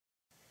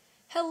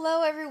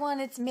Hello everyone,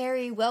 it's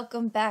Mary.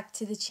 Welcome back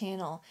to the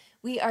channel.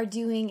 We are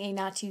doing a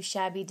not too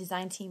shabby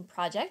design team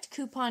project.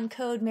 Coupon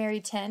code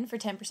Mary10 for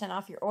 10%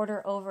 off your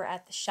order over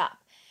at the shop.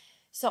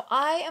 So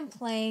I am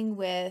playing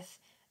with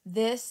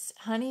this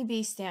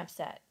honeybee stamp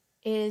set.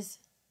 It is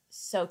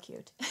so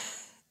cute.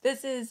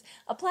 This is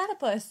a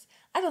platypus.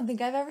 I don't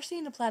think I've ever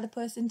seen a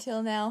platypus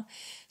until now.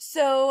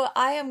 So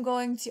I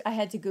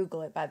had to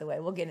Google it, by the way.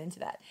 We'll get into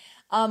that.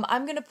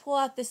 I'm going to pull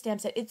out this stamp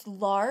set. It's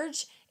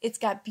large. It's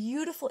got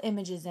beautiful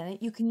images in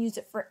it. You can use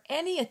it for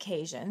any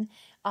occasion.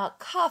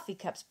 Coffee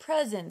cups,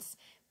 presents,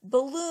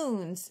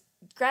 balloons,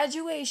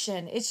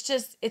 graduation. It's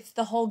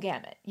the whole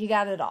gamut. You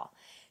got it all.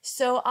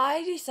 So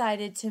I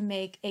decided to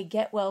make a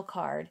get well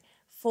card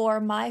for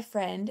my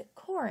friend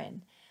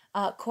Corin.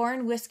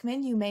 Corin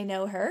Wiskman, you may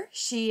know her.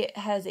 She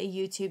has a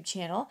YouTube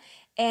channel,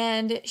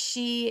 and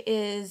she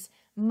is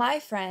my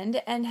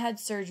friend and had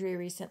surgery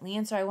recently,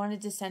 and so I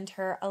wanted to send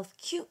her a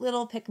cute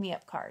little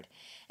pick-me-up card.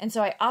 And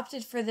so I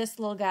opted for this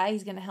little guy.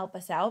 He's going to help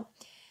us out.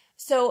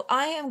 So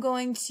I am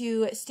going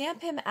to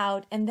stamp him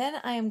out, and then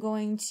I am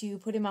going to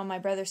put him on my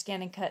Brother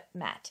Scan and Cut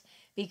mat,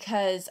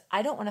 because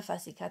I don't want to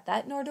fussy cut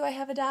that, nor do I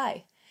have a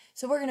die.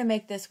 So we're going to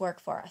make this work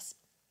for us.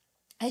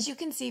 As you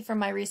can see from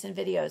my recent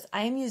videos,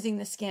 I am using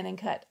the Scan and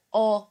Cut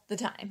all the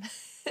time.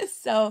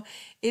 So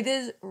it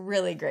is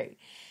really great.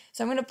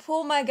 So I'm going to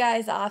pull my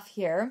guys off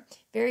here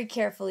very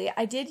carefully.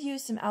 I did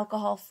use some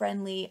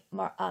alcohol-friendly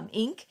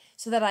ink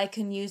so that I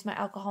can use my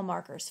alcohol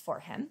markers for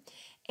him.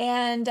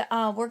 And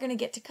we're going to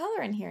get to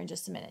color in here in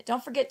just a minute.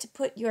 Don't forget to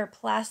put your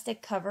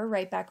plastic cover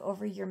right back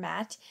over your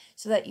mat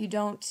so that you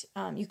don't,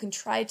 you can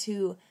try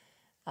to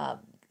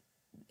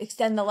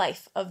extend the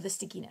life of the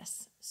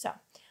stickiness. So,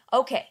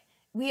 okay.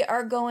 We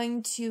are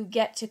going to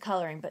get to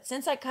coloring, but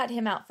since I cut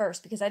him out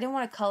first, because I didn't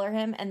want to color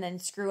him and then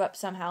screw up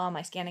somehow on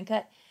my Scan and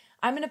Cut,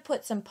 I'm going to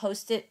put some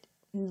Post-it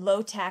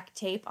low tack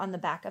tape on the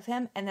back of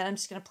him, and then I'm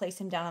just going to place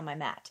him down on my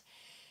mat.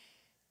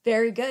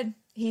 Very good.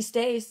 He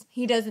stays.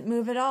 He doesn't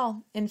move at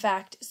all, in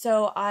fact,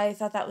 so I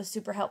thought that was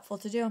super helpful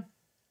to do.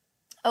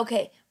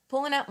 Okay,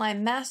 pulling out my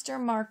master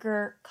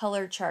marker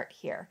color chart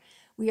here.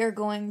 We are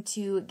going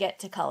to get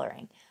to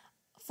coloring.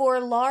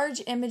 For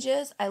large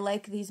images, I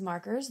like these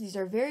markers. These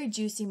are very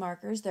juicy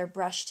markers. They're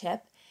brush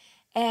tip,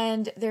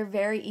 and they're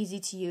very easy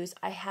to use.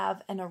 I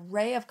have an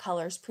array of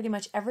colors, pretty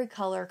much every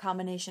color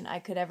combination I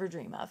could ever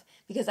dream of,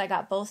 because I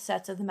got both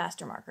sets of the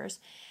master markers.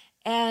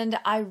 And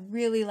I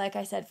really, like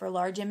I said, for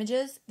large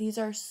images, these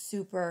are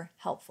super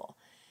helpful.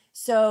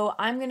 So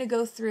I'm going to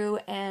go through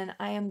and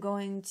I am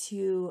going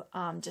to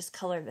just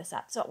color this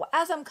up. So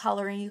as I'm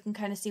coloring, you can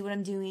kind of see what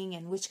I'm doing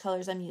and which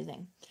colors I'm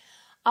using.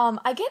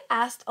 I get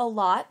asked a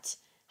lot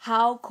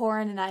how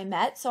Corin and I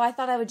met, so I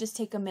thought I would just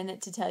take a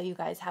minute to tell you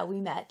guys how we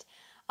met.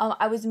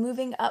 I was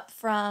moving up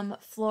from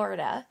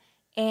Florida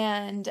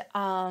and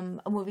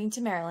moving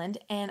to Maryland,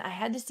 and I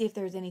had to see if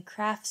there was any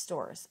craft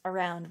stores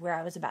around where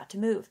I was about to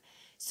move.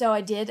 So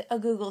I did a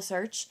Google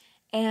search,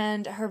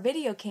 and her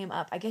video came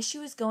up. I guess she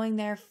was going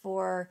there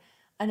for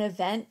an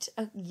event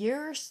a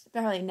year,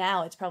 probably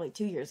now, it's probably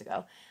 2 years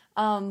ago,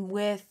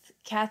 with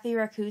Kathy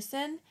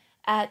Rakusin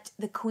at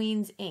the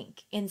Queen's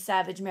Ink in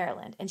Savage,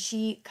 Maryland, and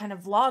she kind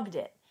of vlogged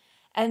it.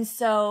 And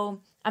so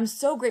I'm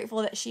so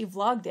grateful that she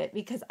vlogged it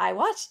because I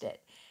watched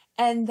it.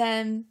 And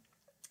then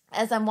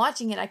as I'm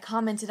watching it, I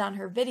commented on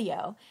her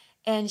video,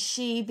 and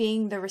she,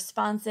 being the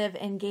responsive,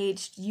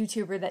 engaged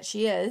YouTuber that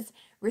she is,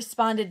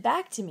 responded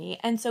back to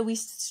me. And so we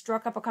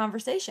struck up a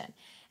conversation.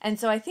 And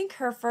so I think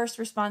her first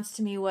response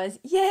to me was,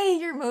 "Yay,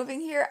 you're moving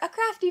here, a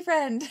crafty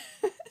friend."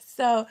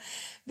 So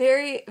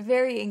very,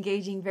 very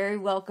engaging, very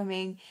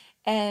welcoming.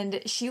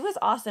 And she was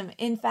awesome.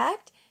 In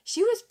fact,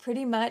 she was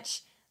pretty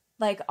much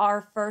like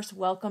our first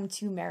welcome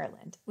to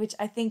Maryland, which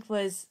I think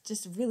was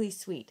just really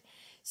sweet.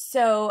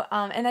 So,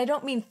 and I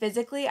don't mean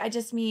physically, I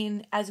just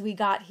mean as we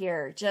got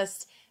here,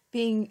 just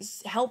being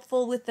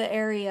helpful with the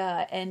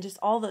area and just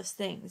all those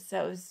things.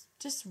 So it was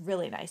just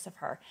really nice of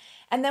her.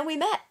 And then we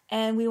met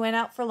and we went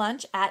out for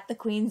lunch at the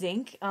Queen's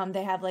Ink.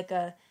 They have like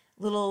a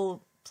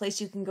little place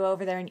you can go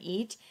over there and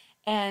eat.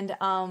 And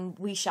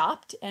we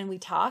shopped and we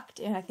talked,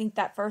 and I think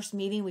that first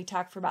meeting we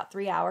talked for about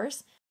 3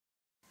 hours.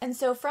 And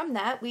so from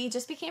that, we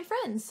just became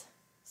friends.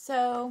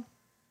 So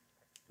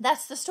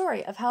that's the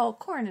story of how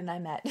Corin and I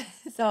met.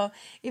 So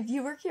if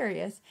you were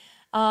curious.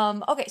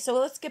 Okay, so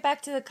let's get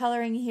back to the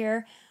coloring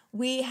here.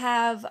 We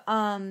have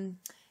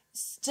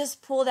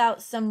just pulled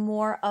out some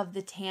more of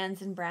the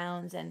tans and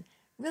browns, and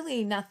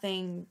really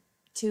nothing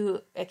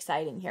too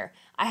exciting here.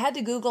 I had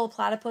to Google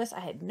platypus.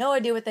 I had no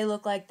idea what they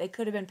look like. They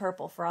could have been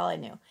purple for all I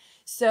knew.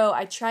 So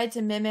I tried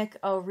to mimic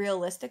a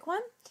realistic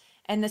one,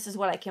 and this is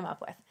what I came up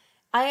with.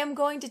 I am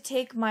going to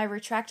take my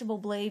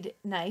retractable blade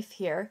knife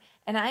here,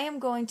 and I am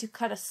going to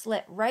cut a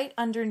slit right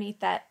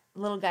underneath that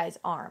little guy's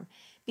arm,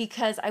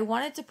 because I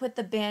wanted to put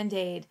the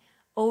Band-Aid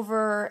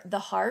over the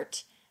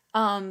heart,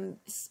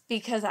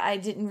 because I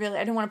didn't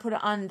want to put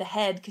it on the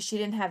head because she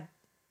didn't have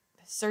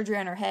surgery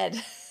on her head.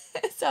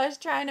 So I was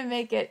trying to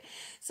make it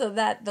so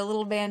that the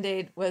little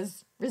Band-Aid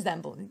was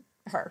resembling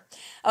her.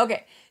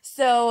 Okay,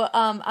 so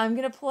I'm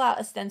going to pull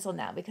out a stencil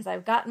now because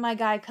I've gotten my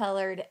guy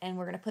colored and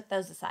we're going to put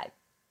those aside.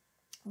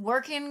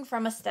 Working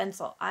from a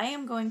stencil, I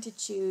am going to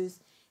choose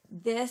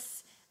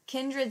this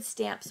Kindred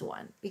Stamps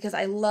one because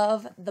I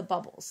love the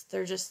bubbles.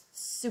 They're just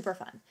super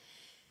fun.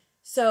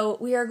 So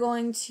we are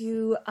going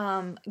to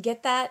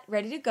get that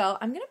ready to go.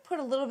 I'm going to put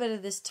a little bit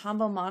of this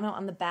Tombow Mono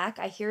on the back.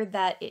 I hear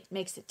that it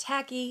makes it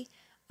tacky.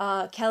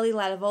 Kelly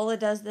Lativola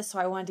does this, so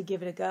I wanted to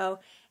give it a go.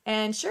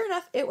 And sure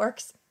enough, it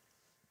works.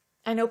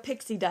 I know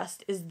pixie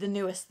dust is the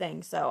newest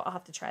thing, so I'll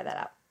have to try that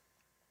out.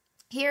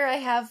 Here I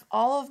have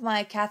all of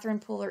my Catherine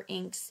Pooler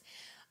inks.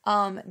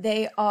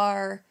 They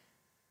are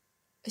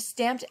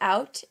stamped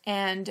out,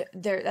 and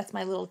that's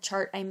my little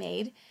chart I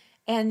made.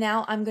 And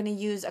now I'm going to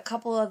use a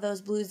couple of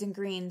those blues and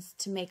greens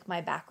to make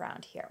my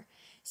background here.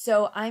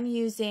 So I'm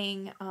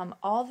using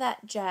All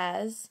That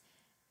Jazz,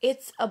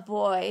 It's a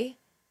Boy,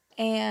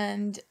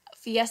 and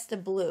Fiesta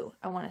Blue,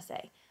 I want to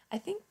say. I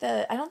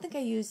don't think I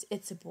use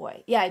It's a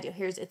Boy. Yeah, I do.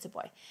 Here's It's a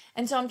Boy.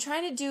 And so I'm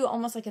trying to do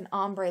almost like an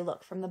ombre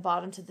look from the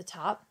bottom to the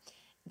top.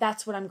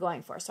 That's what I'm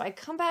going for. So I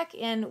come back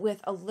in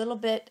with a little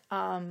bit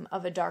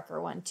of a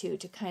darker one too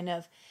to kind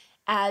of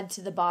add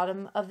to the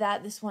bottom of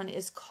that. This one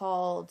is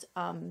called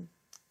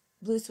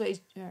Blue Suede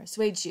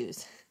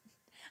Shoes.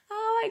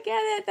 Oh, I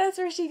get it. That's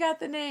where she got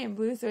the name,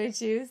 Blue Suede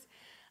Shoes.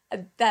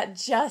 That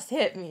just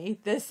hit me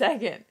this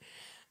second.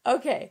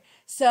 Okay,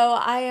 so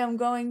I am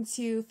going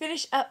to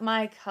finish up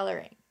my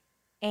coloring,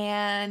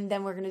 and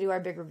then we're going to do our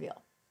big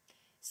reveal.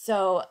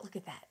 So look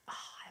at that. Oh,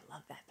 I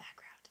love that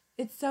background.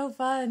 It's so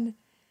fun.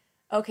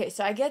 Okay,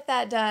 so I get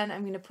that done.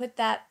 I'm going to put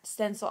that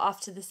stencil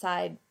off to the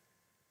side,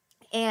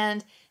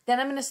 and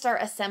then I'm going to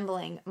start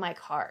assembling my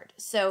card.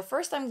 So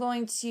first I'm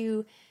going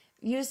to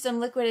use some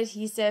liquid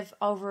adhesive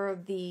over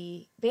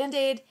the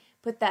Band-Aid,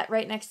 put that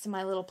right next to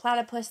my little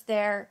platypus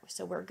there,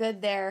 so we're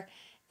good there.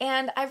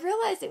 And I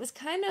realized it was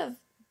kind of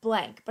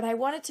blank, but I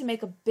wanted to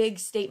make a big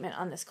statement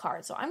on this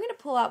card. So I'm going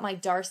to pull out my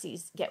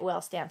Darcie's Get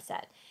Well stamp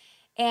set,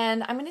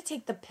 and I'm going to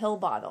take the pill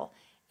bottle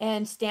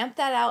and stamp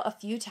that out a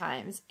few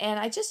times. And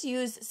I just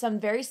used some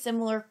very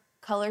similar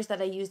colors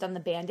that I used on the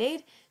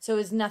Band-Aid, so it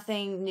was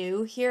nothing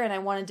new here, and I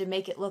wanted to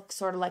make it look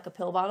sort of like a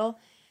pill bottle.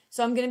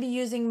 So I'm going to be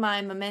using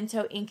my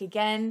Memento ink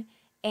again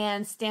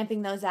and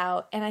stamping those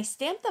out. And I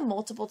stamped them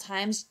multiple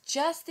times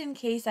just in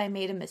case I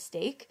made a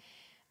mistake.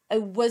 I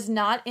was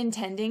not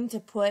intending to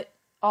put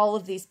all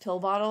of these pill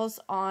bottles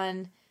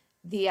on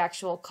the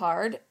actual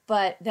card,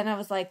 but then I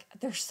was like,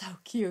 they're so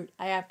cute.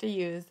 I have to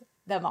use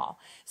them all.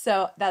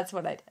 So that's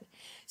what I did.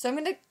 So I'm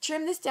going to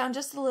trim this down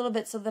just a little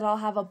bit so that I'll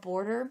have a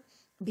border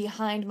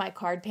behind my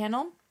card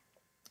panel.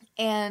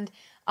 And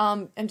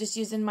I'm just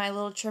using my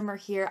little trimmer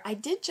here. I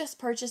did just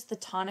purchase the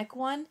tonic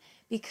one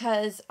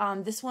because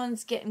this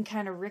one's getting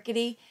kind of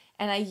rickety,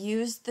 and I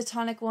used the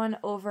tonic one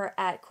over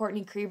at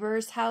Courtney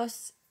Krieber's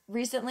house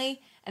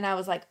recently, and I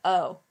was like,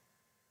 oh,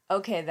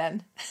 okay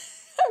then.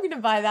 I'm going to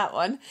buy that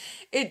one.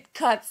 It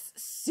cuts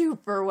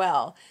super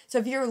well. So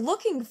if you're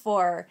looking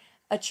for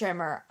a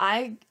trimmer,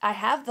 I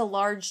have the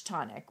large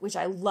tonic, which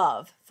I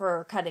love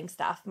for cutting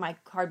stuff, my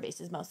card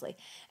bases mostly,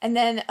 and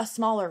then a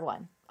smaller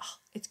one. Oh,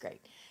 it's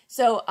great.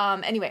 So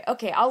anyway,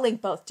 okay, I'll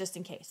link both just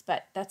in case,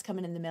 but that's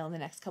coming in the mail in the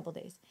next couple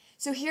days.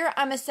 So here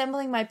I'm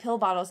assembling my pill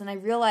bottles, and I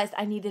realized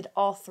I needed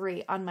all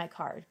three on my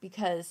card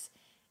because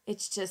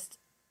it's just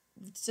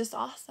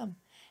awesome.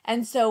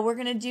 And so we're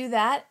going to do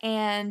that,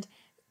 and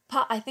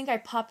I think I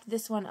popped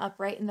this one up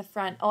right in the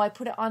front. Oh, I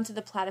put it onto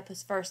the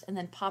platypus first and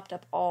then popped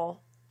up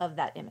all of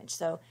that image.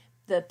 So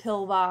the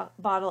pill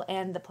bottle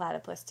and the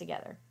platypus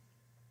together.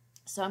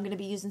 So I'm going to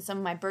be using some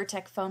of my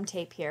Burtec foam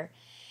tape here.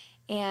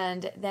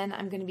 And then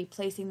I'm going to be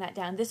placing that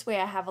down. This way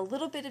I have a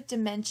little bit of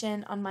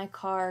dimension on my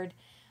card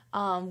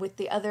with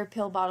the other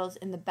pill bottles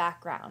in the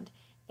background.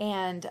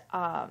 And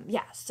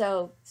yeah,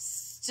 so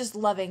just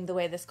loving the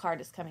way this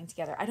card is coming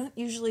together. I don't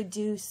usually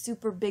do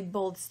super big,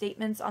 bold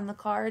statements on the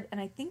card,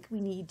 and I think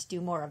we need to do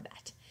more of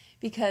that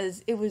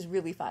because it was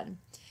really fun.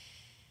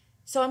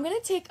 So I'm going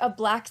to take a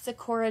black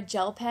Sakura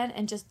gel pen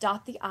and just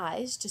dot the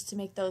eyes just to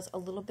make those a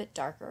little bit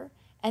darker.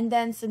 And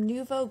then some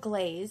Nuvo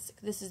glaze.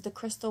 This is the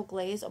crystal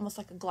glaze, almost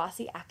like a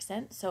glossy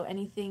accent, so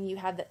anything you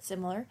have that's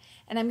similar.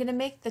 And I'm going to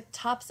make the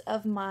tops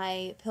of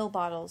my pill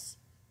bottles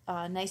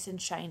nice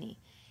and shiny.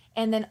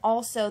 And then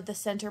also the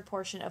center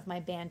portion of my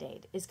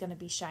Band-Aid is going to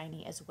be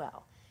shiny as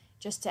well,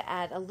 just to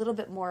add a little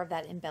bit more of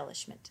that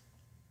embellishment.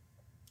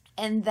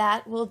 And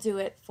that will do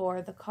it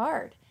for the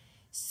card.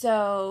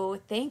 So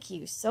thank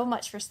you so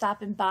much for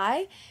stopping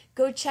by.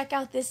 Go check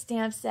out this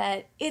stamp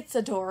set. It's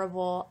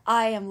adorable.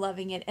 I am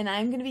loving it, and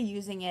I'm going to be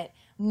using it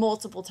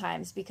multiple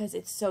times because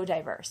it's so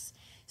diverse.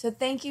 So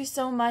thank you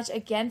so much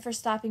again for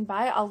stopping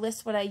by. I'll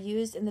list what I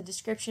used in the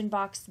description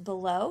box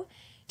below.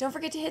 Don't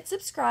forget to hit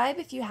subscribe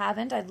if you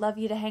haven't. I'd love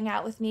you to hang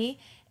out with me,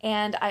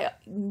 and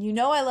you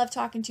know I love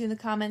talking to you in the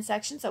comment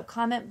section, so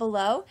comment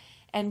below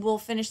and we'll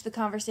finish the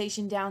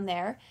conversation down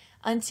there.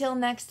 Until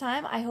next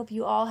time, I hope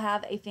you all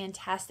have a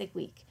fantastic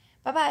week.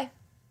 Bye-bye.